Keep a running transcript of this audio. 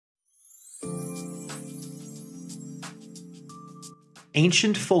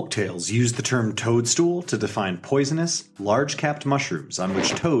Ancient folktales used the term toadstool to define poisonous, large-capped mushrooms on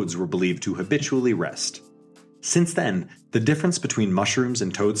which toads were believed to habitually rest. Since then, the difference between mushrooms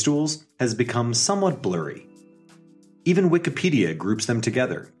and toadstools has become somewhat blurry. Even Wikipedia groups them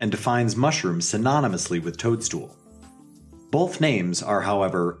together and defines mushrooms synonymously with toadstool. Both names are,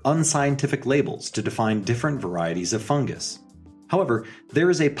 however, unscientific labels to define different varieties of fungus. However, there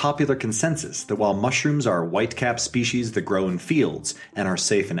is a popular consensus that while mushrooms are white-cap species that grow in fields and are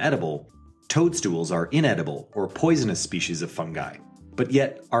safe and edible, toadstools are inedible or poisonous species of fungi, but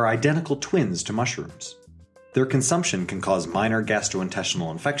yet are identical twins to mushrooms. Their consumption can cause minor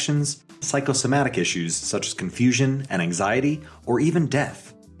gastrointestinal infections, psychosomatic issues such as confusion and anxiety, or even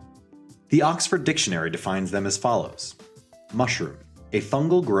death. The Oxford Dictionary defines them as follows. Mushroom, a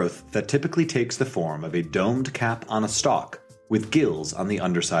fungal growth that typically takes the form of a domed cap on a stalk, with gills on the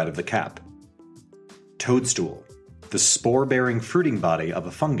underside of the cap. Toadstool, the spore-bearing fruiting body of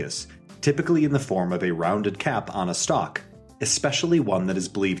a fungus, typically in the form of a rounded cap on a stalk, especially one that is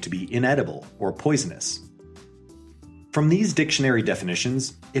believed to be inedible or poisonous. From these dictionary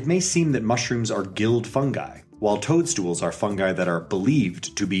definitions, it may seem that mushrooms are gilled fungi, while toadstools are fungi that are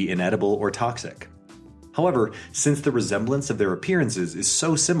believed to be inedible or toxic. However, since the resemblance of their appearances is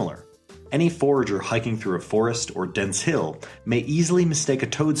so similar, any forager hiking through a forest or dense hill may easily mistake a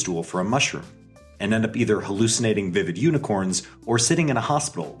toadstool for a mushroom, and end up either hallucinating vivid unicorns or sitting in a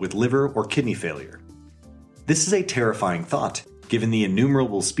hospital with liver or kidney failure. This is a terrifying thought, given the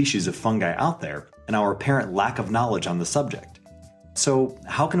innumerable species of fungi out there and our apparent lack of knowledge on the subject. So,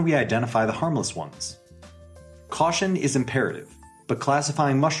 how can we identify the harmless ones? Caution is imperative, but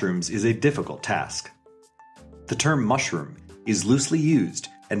classifying mushrooms is a difficult task. The term mushroom is loosely used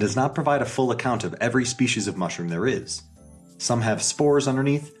and does not provide a full account of every species of mushroom there is. Some have spores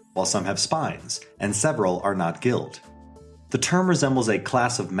underneath, while some have spines, and several are not gilled. The term resembles a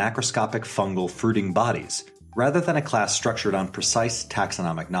class of macroscopic fungal fruiting bodies, rather than a class structured on precise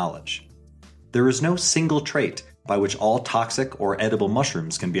taxonomic knowledge. There is no single trait by which all toxic or edible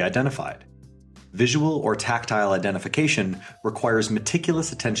mushrooms can be identified. Visual or tactile identification requires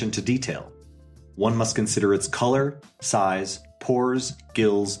meticulous attention to detail. One must consider its color, size, pores,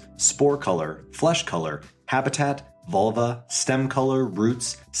 gills, spore color, flesh color, habitat, vulva, stem color,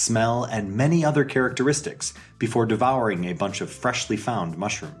 roots, smell, and many other characteristics before devouring a bunch of freshly found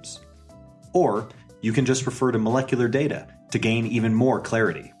mushrooms. Or, you can just refer to molecular data to gain even more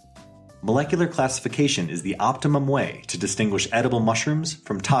clarity. Molecular classification is the optimum way to distinguish edible mushrooms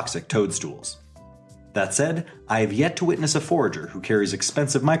from toxic toadstools. That said, I have yet to witness a forager who carries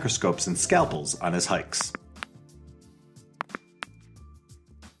expensive microscopes and scalpels on his hikes.